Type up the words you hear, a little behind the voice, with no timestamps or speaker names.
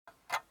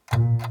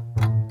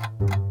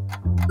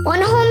On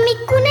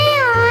hommikune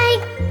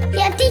aeg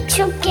ja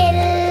tiksub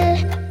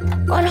kell.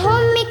 On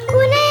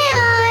hommikune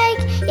aeg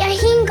ja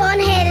hing on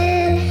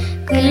hell.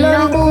 Küll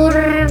on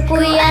kurb,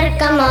 kui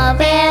ärkama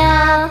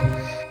pea.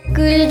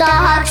 Küll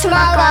tahaks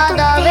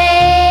magada veel.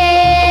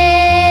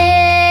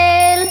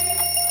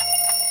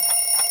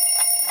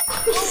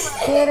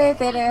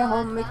 Tere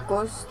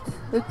hommikust.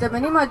 Ütleme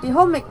niimoodi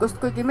hommikust,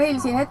 kuigi meil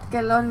siin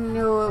hetkel on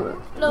ju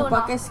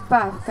juba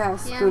keskpäev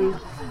käes küll.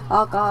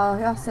 Aga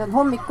jah, see on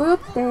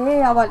hommikujutt,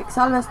 avalik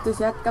salvestus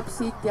jätkab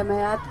siit ja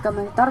me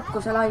jätkame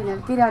tarkuse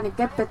lainel. Kirjanik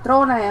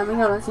Viktoriin ja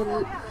minul on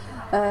siin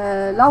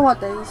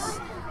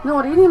lauatäis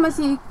noori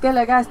inimesi,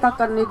 kelle käest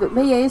hakkan nüüd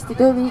meie Eesti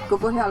töövihiku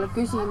põhjal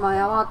küsima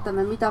ja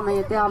vaatame, mida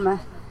meie teame.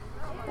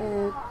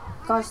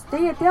 Kas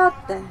teie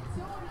teate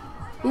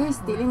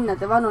Eesti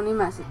linnade vanu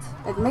nimesid?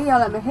 Et meie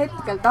oleme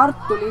hetkel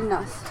Tartu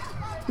linnas.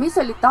 Mis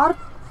oli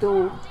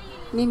Tartu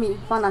nimi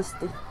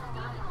vanasti?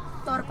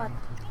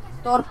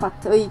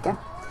 Torpat, õige.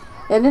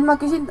 Ja nüüd ma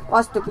küsin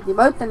vastupidi.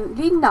 Ma ütlen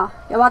linna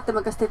ja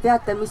vaatame, kas te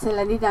teate, mis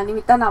selle linna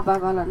nimi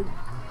tänapäeval on.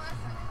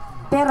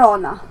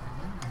 Perona.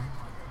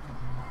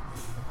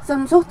 See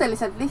on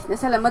suhteliselt lihtne,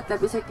 selle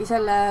mõtleb isegi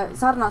selle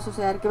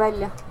sarnasuse järgi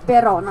välja.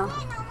 Perona.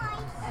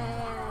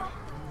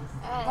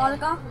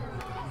 Valga?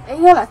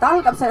 Ei ole, ta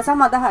algab selle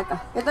sama tähega.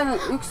 Ja ta on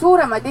üks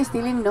suuremaid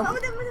Eesti linnu.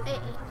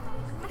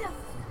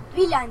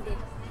 Viljandi.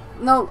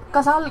 No,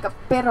 kas algab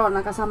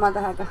Peronaga sama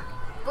tähega?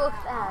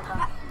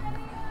 Põhtähega.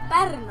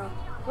 Pärnu.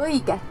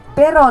 Õige.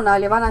 Perona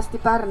oli vanasti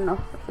Pärnu.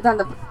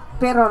 Tähendab,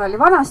 Perona oli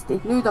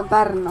vanasti, nüüd on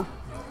Pärnu.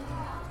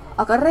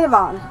 Aga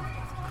Reval.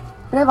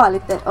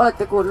 Revalit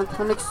olete kuulnud.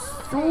 On üks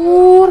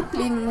suur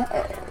linn.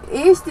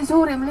 Eesti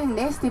suurim linn,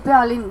 Eesti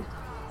pealinn.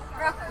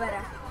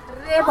 Rakvere.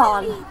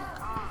 Reval.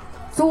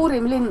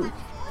 Suurim linn.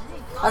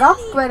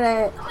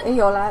 Rakvere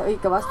ei ole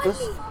õige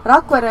vastus.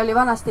 Rakvere oli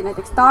vanasti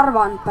näiteks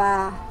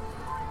Tarvanpää.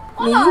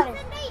 Nii,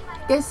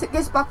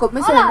 kes pakub,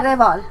 mis on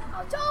Reval?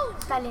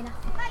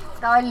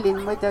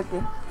 Tallinn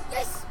muidugi.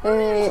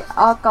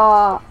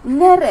 Aga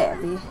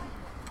Nerevi,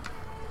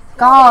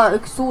 ka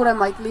üks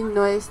suuremaid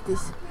linnu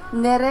Eestis.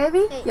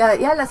 Nerevi ja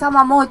jälle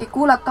samamoodi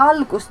kuulake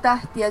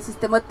algustähti ja siis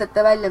te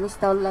mõtlete välja, mis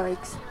ta olla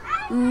võiks.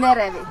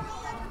 Nerevi.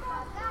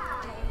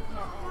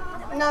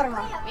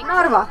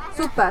 Narva,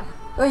 super,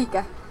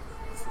 õige.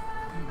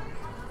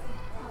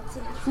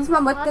 Siis ma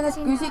mõtlen, et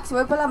küsiks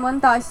võib-olla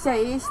mõnda asja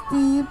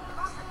Eesti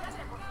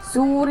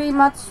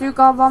suurimad,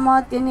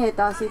 sügavamad ja nii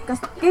edasi.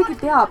 Kas keegi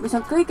teab, mis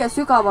on kõige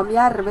sügavam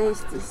järv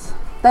Eestis?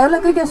 Ta ei ole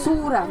kõige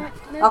suurem,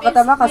 aga ta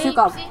on väga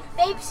sügav.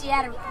 Peipsi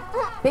järv.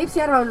 Peipsi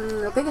järv on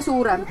kõige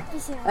suurem.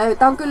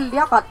 Ta on küll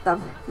jagatav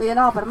meie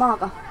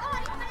naabermaaga,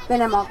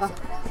 Venemaaga.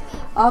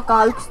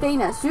 Aga üks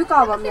teine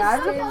sügavam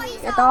järv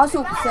ja ta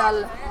asub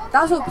seal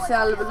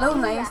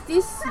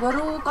Lõuna-Eestis,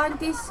 Võru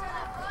kandis,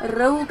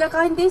 Rõuge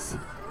kandis.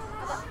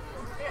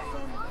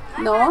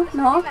 No.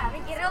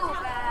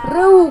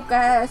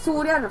 Rõuge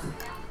suur järv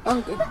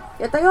ongi.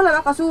 Ja ta ei ole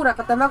väga suur,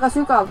 aga ta on väga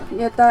sügav,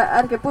 nii et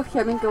ärge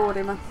põhja minge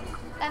uurima.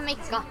 Lähme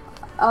ikka.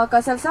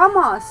 Aga seal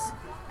samas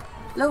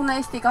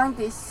Lõuna-Eesti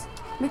kandis,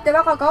 mitte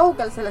väga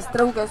kaugel sellest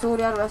Rõuge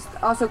suurjärvest,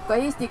 asub ka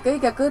Eesti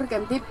kõige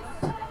kõrgem tipp.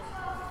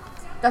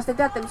 Kas te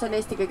teate, mis on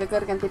Eesti kõige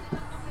kõrgem tipp?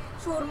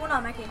 Suur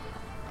Munamägi.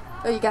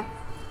 Õige.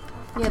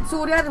 Nii et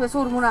Suur järv ja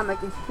Suur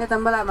Munamägi, need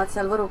on mõlemad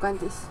seal Võru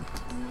kandis.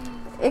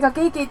 Ega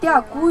keegi ei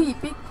tea, kui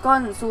pikk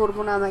on Suur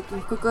Munamägi,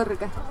 kui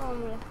kõrge?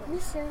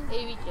 Mis see on?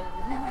 Ei viitsi.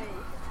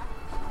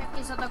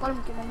 Äkki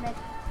 130 meetrit.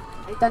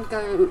 Ei, ta on ka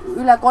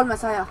üle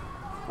 300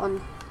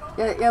 on.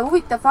 Ja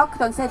huvitav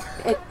fakt on see,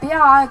 et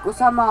peaaegu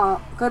sama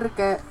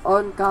kõrge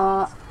on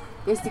ka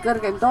Eesti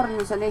kõrgem torn,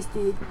 mis on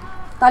Eesti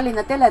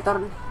Tallinna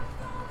teletorn.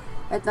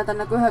 Et nad on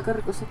nagu ühe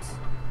kõrguseks.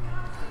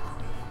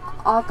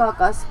 Aga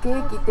kas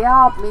keegi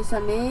teab, mis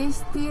on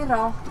Eesti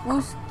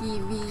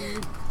rahvuskivi?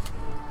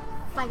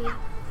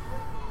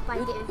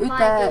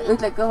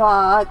 Ütle kõva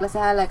aeglase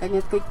häälega,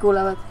 nii et kõik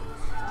kuulevad.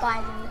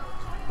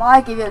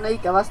 Paekivi on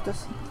õige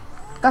vastus.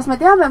 Kas me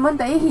teame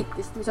mõnda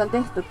ehitist, mis on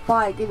tehtud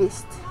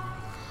paekivist?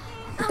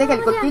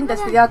 Tegelikult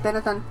kindlasti teate,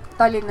 need on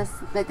Tallinnas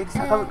näiteks,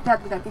 aga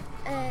tead midagi?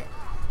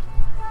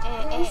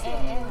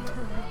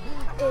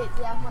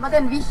 Ma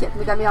teen vihjed,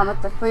 mida mina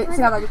mõtlen, või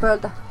sina võid juba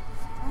öelda?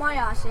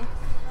 Majasi.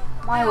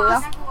 Maju,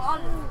 jah.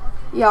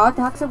 Ja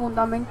tehakse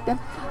vundamente,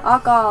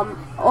 aga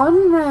on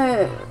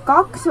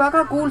kaks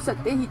väga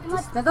kuulsat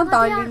ehitist. Need on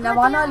Tallinna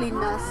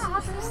vanalinnas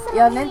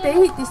ja nende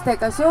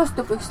ehitistega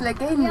seostub üks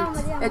legend,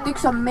 et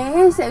üks on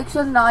mees ja üks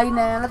on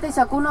naine ja nad ei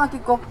saa kunagi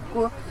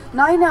kokku.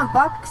 Naine on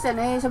paks ja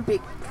mees on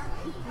pikk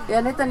ja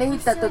need on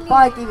ehitatud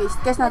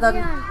paekivist. Kes nad on?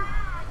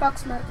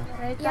 Paks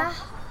Margareeta.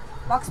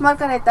 Paks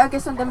Margareeta,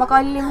 kes on tema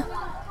kallim?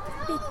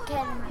 Pikk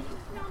Helme.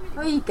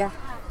 Õige.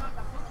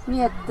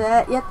 Nii et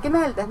jätke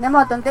meelde,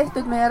 nemad on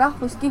tehtud meie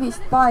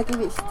rahvuskivist,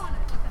 paekivist.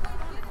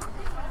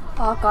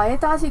 Aga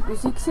edasi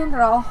küsiksin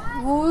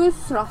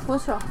rahvus,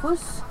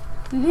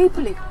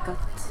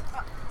 liblikat.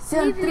 See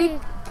on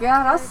trikk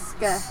ja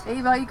raske. Ei,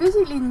 ma ei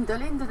küsi lindu,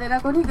 te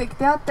nagunii kõik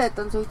teate, et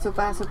on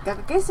suitsupääsuke.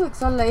 Aga kes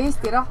võiks olla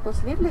Eesti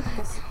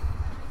rahvusliblikas?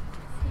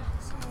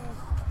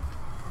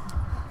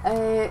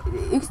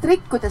 üks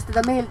trikk, kuidas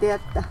teda meelde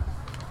jätta.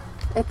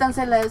 Et ta on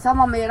selle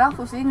sama meie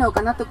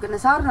rahvuslinnuga natukene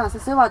sarnase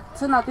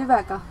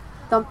sõnatüvega.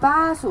 Ta on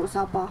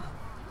pääsusaba.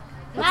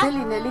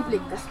 Selline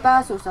liblikas,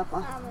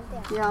 pääsusaba.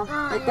 Ja,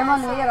 et tema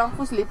on meie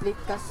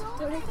rahvusliblikas.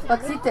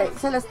 Vaat siit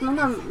sellest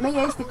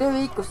meie Eesti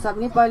tööviikust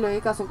saab nii palju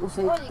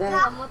igasuguseid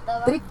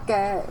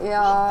trikke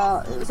ja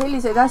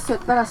selliseid asju,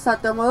 et pärast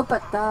saate oma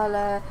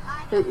õpetajale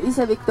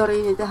ise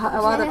Viktoriini teha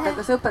ja vaadata,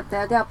 kas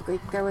õpetaja teab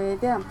kõike või ei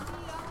tea.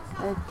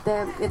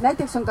 Et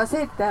näiteks on ka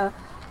see,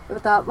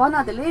 et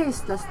vanadel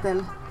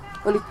eestlastel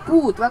olid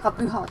puud väga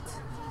pühad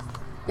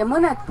ja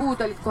mõned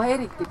puud olid kohe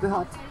eriti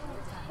pühad.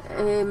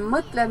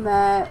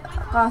 Mõtleme,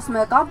 kas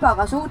me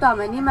kambaga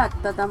suudame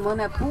nimetada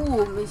mõne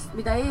puu,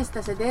 mida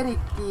eestlased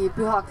eriti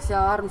pühaks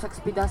ja armsaks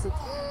pidasid.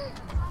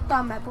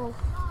 Tammepuu.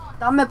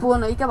 Tammepuu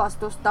on õige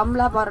vastus, tamm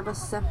läheb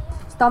arvesse.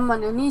 Tamm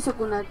on ju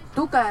niisugune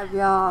tugev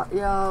ja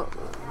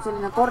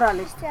selline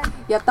korralik.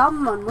 Ja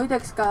tamm on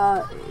muideks ka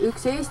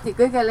üks Eesti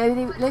kõige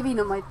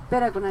levinumaid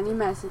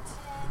perekonnanimesid.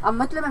 Aga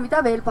mõtleme,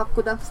 mida veel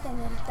pakkuda.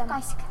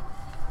 Kask.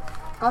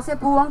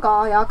 Kasepuu on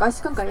ka ja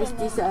kask on ka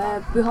Eestis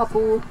püha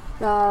puu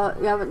ja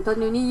ta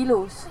on ju nii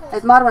ilus.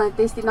 Et ma arvan, et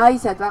Eesti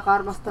naised väga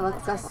armastavad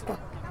kaske.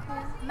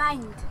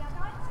 Mänd.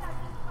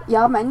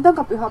 Ja mänd on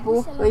ka püha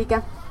puu,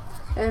 õige.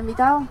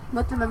 Mida?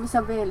 Mõtleme, mis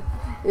on veel.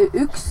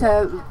 Üks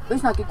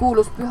üsnagi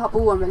kuulus püha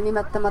puu on veel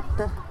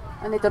nimetamata.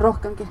 Neid on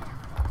rohkemgi.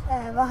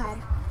 Vaher.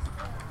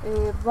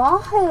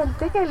 Vaher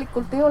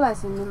tegelikult ei ole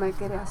siin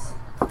nimekirjas.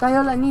 Ta ei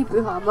ole nii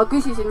püha. Ma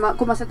küsisin,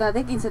 kui ma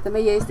tegin seda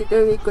meie Eesti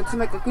tööviikut, siis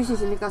ma ikka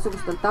küsisin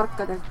igasugustelt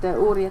tarkadelt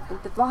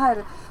uurijatelt, et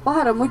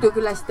vaher on muidu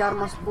küll hästi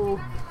armas puu,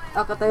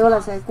 aga ta ei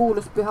ole see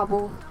kuulus püha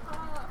puu.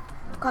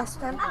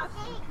 Kastan.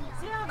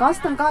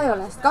 Kastan ka ei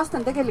ole, sest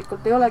kastan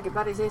tegelikult ei olegi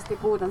päris Eesti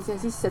puud, on siia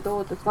sisse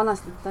toodud,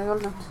 vanasti ta ei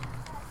olnud.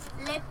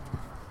 Lepp.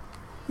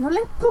 No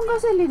lepp on ka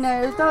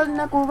selline, ta on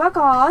nagu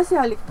väga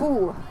asjalik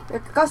puu,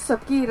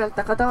 kasvab kiirelt,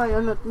 aga ta ei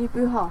olnud nii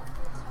püha.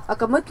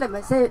 Aga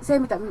mõtleme,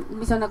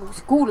 mis on nagu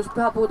kuulus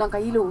pühapuud, on ka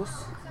ilus.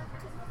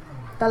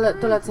 Talle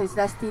tulevad sellised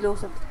hästi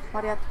ilusad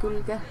marjad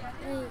külge.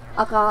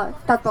 Aga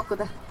tahad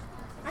pakkuda?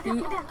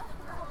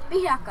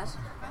 Pihlakas.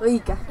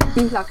 Õige,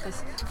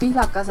 pihlakas.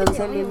 Pihlakas on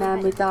selline,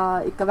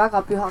 mida ikka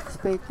väga pühaks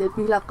peeti.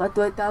 Pihlakad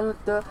võeti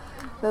ainult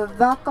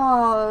väga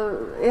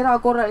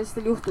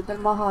erakorralistel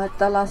juhtudel maha, et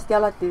ta lasti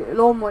alati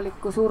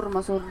loomulikku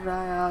surma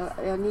surra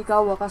ja nii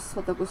kaua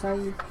kasvada, kui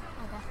sai.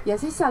 Ja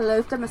siis seal,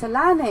 ütleme, see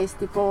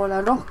Lääne-Eesti poole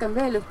on rohkem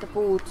veel ühte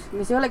puud,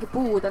 mis ei olegi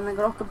puud, on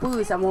nagu rohkem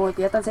põõsa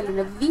moodi ja ta on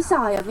selline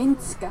visa ja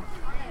vintske.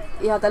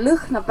 Ja ta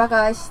lõhnab väga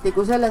hästi,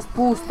 kui sellest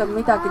puust on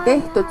midagi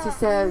tehtud, siis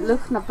see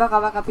lõhnab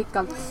väga-väga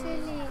pikalt.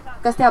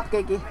 Kas teab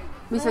keegi,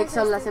 mis võiks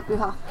olla see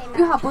püha?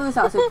 Püha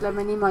põõsas,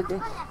 ütleme niimoodi.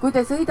 Kui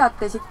te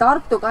sõidate siit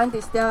Tartu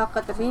kandist ja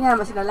hakkate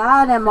minema sinna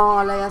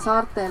Läänemaale ja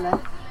saartele,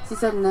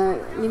 siis on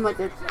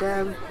niimoodi, et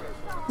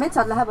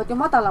metsad lähevad ju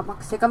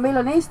madalamaks, ega meil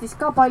on Eestis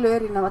ka palju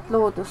erinevat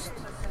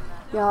loodust.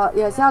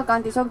 Ja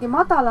sealkandis ongi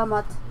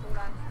madalamad.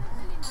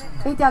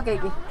 Ei tea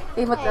keegi,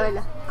 ei mõtle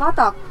välja.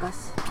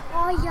 Kadakas.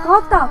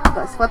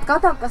 Kadakas, vaat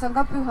kadakas on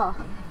ka püha.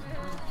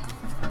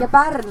 Ja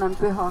Pärn on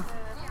püha.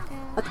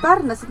 Vaat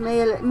Pärnasid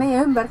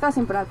meie ümber ka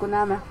siin praegu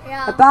näeme.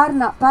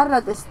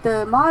 Pärnadest,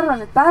 ma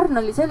arvan, et Pärn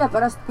oli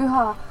sellepärast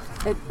püha,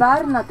 et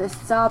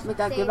Pärnadest saab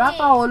midagi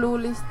väga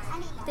olulist.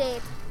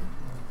 Teed.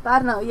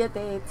 Pärna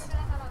õieteed.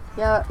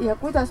 Ja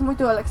kuidas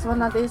muidu oleks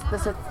vanad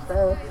eestlased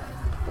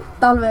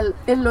talvel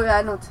ellu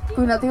jäänud,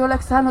 kui nad ei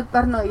oleks saanud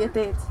Pärna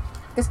õieteed.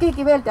 Kas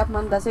keegi veel teab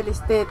mõnda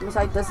sellist teed, mis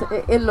aitas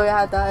ellu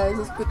jääda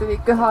siis, kui tuli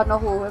köha,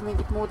 nohu või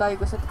mingid muud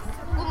haigused?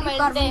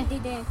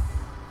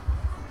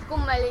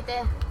 Kummelitee.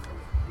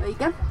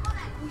 Õige.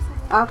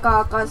 Aga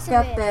kas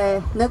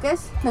teate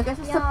nõges?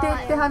 Nõgesest saab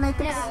teed teha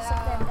näiteks?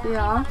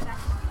 Jaa.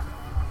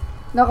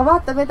 No aga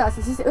vaatame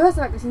edasi, siis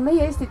ühesõnaga siin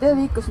meie Eesti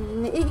tööviikus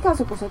on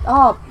igasugused,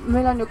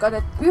 meil on ju ka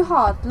need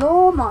pühad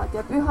loomad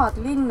ja pühad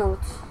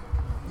linnud.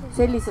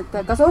 Sellised,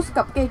 kas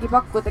oskab keegi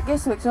pakkuda,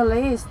 kes võiks olla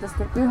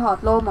eestlastel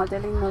pühad loomad ja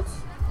linnud?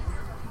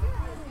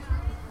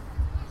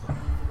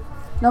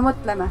 No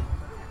mõtleme.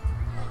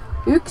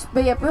 Üks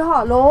meie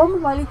püha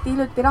loom valiti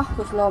hiljuti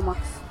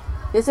rahvusloomaks.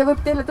 Ja see võib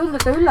teile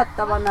tunduda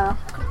üllatavana,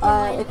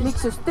 et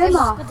miks just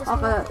tema,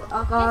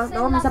 aga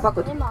no mis sa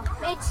pakud?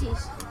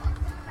 Metsis.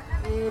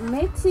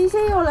 Metsis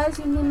ei ole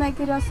siin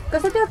nimekirjas.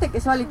 Kas te teate,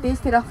 kes valiti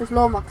Eesti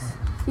rahvusloomaks?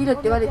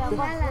 Hiljuti valiti.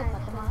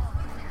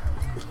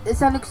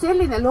 See on üks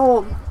selline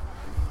loom,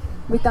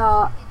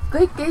 mida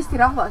kõik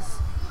Eesti rahvas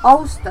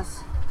austas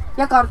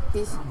ja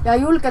kartis ja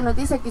julgenud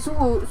isegi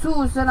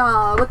suusõna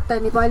võtta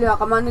nii palju,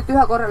 aga ma nüüd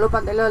ühe korra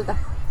luban teile öelda.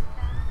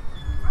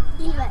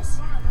 Ilves.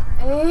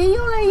 Ei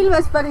ole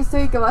Ilves päris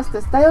õige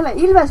vastus. Ta ei ole.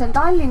 Ilves on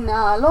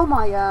Tallinna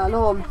loomaaia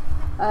loom,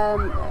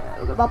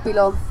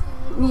 vapiloom.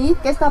 Nii,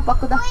 kes tahab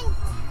pakkuda?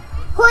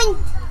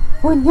 Hunt.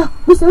 On jah,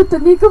 mis sa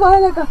ütled nii kõva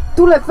häälega?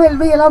 Tuleb veel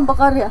meie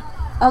lambakarja.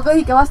 Aga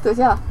õige vastus,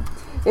 jah.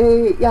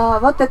 Ja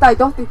vaat teda ei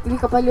tohtinud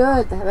liiga palju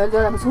öelda.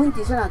 Öeldi olemas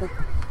hundisõnad,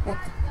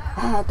 et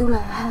tule,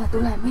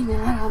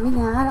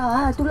 mine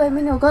ära, tule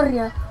minu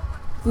karja.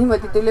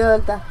 Niimoodi tuli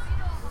öelda.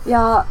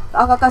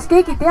 aga kas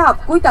keegi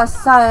teab, kuidas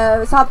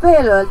saab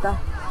veel öelda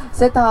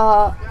seda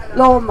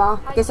looma,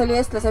 kes oli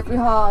eestlase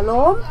püha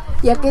loom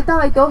ja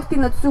keda ei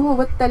tohtinud suhu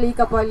võtta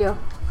liiga palju?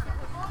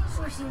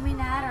 Susi,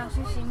 mine ära,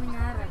 Susi, mine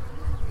ära.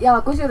 Ja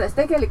kusjuures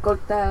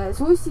tegelikult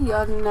susi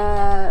on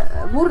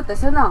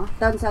murdesõna,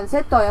 ta on seal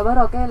seto ja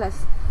võro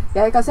keeles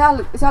ja ega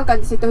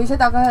sealkandis ei tohi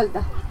seda ka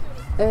öelda.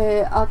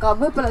 Aga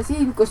võib-olla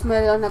siin, kus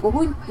meil on nagu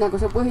hunt, nagu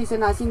see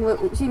põhisõna, siin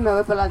me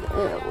võib-olla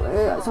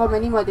saame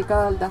niimoodi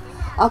ka öelda.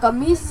 Aga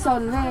mis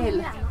on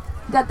veel?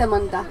 Teate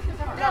mõnda?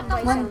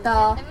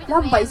 Mõnda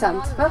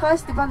lambaisand, väga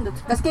hästi pandud.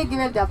 Kas keegi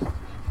veel teab?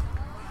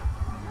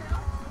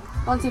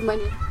 On siin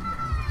mõni?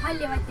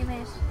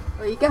 Hallivatimees.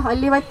 Õige,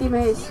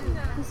 hallivatimees.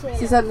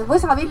 Siis on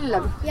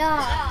võsavillem.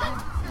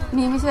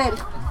 Nii, mis veel?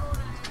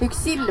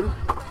 Üks silm.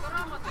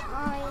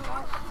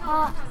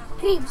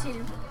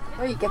 Kriimsilm.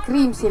 Õige,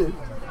 kriimsilm.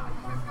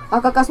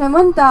 Aga kas me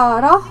mõnda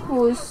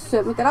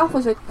mitte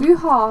rahvus, vaid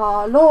püha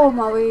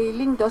looma või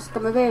lindu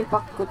oskame veel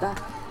pakkuda?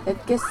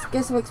 Et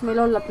kes võiks meil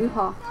olla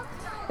püha?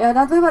 Ja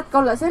nad võivad ka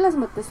olla selles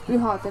mõttes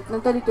pühad, et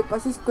nad olid juba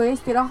siis, kui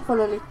Eesti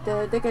rahval olid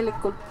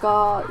tegelikult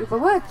ka juba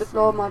võetud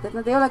loomad, et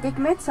nad ei ole kõik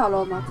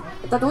metsaloomad.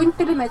 Et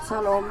hunt oli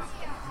metsaloom.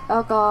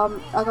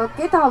 Aga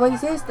keda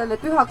võis eestlane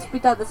pühaks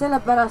pidada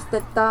sellepärast,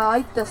 et ta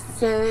aitas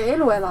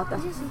elu elada?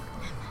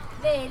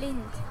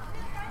 Veelind.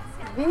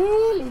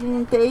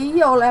 Veelind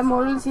ei ole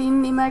mul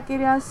siin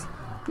nimekirjas.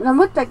 No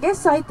mõtle,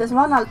 kes aitas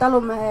vanal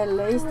talumehel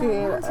Eesti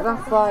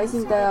rahva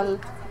esindajal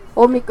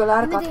hommikul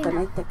ärgata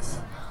näiteks?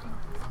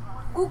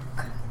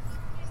 Kukk.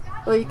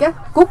 Õige,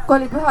 kukk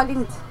oli püha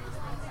lind,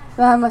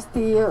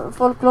 vähemasti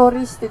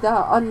folklooristide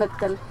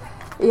andmetel.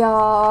 Ja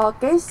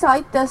kes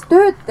aitas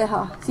tööd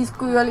teha, siis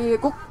kui oli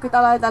kukk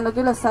tala edanud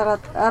üles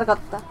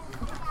ärgata?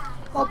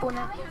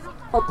 Hobune.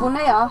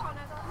 Hobune, jaa.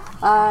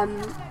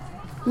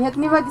 Nii et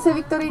niimoodi see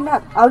Viktoriin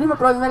läheb. Aga nüüd ma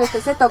proovin veel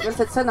ühte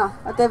setokeelset sõna.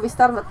 Te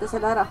vist arvate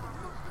selle ära.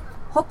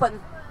 Hoppen.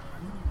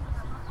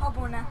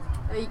 Hobune.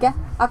 Õige.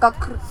 Aga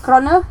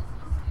krone?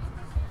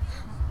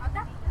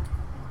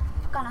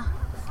 Kana.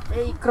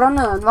 Ei,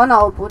 krone on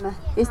vana hobune.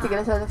 Eesti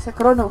keeles öeldakse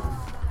kronu.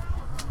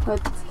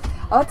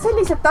 Aga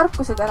sellised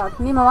tarkused ära.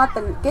 Nii ma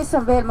vaatan, kes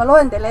on veel. Ma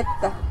loen teile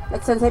ette.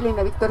 Et see on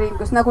selline Viktoriin,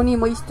 kus nagunii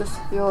mõistus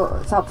ju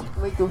saab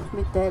võidu,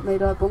 mitte me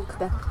ei loe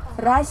punkte.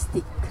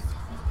 Rästik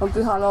on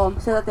püha loom,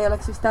 seda te ei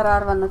oleks vist ära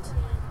arvanud.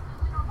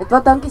 Et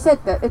vaata ongi see,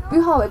 et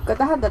püha võib ka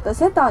tähendada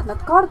seda, et nad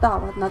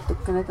kardavad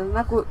natukene,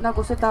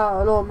 nagu seda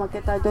looma,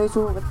 keda ei tohi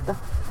suhu võtta.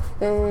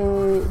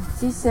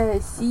 Siis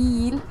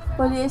siil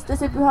oli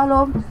eestlase püha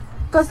loom.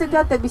 Kas te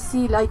teate, mis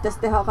siil aitas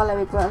teha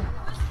Kalevipojal?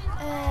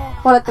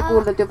 Olete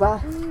kuulnud juba?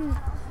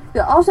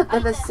 Ausalt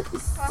öeldes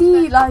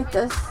siil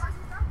aitas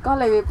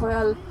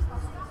Kalevipojal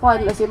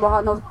vaenlasi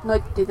maha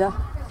nottida.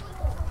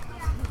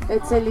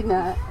 Et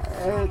selline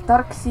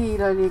tark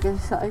siil oli,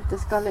 kes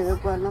aitas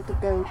Kalevipojal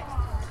natuke,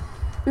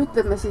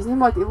 ütleme siis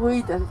niimoodi,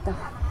 võidelda.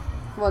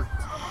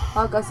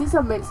 Aga siis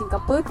on meil siin ka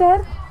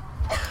põder,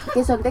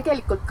 kes on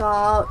tegelikult ka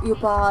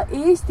juba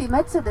Eesti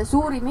metsade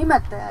suurim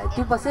imetaja,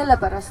 et juba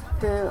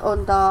sellepärast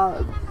on ta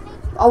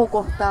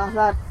aukohta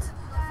väärt.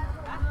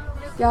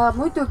 Ja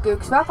muidugi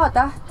üks väga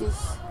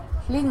tähtis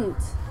lind.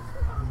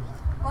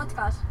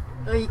 Kotkas.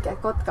 Õige,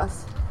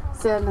 kotkas.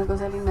 See on nagu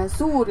selline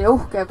suur ja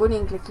uhke ja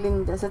kuninglik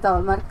lind ja seda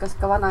märkas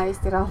ka vana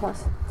Eesti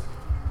rahvas.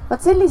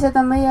 Vaat sellised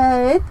on meie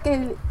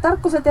hetkel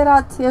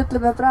tarkuseterad ja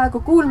ütleme praegu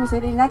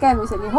kuulmiseni, nägemiseni.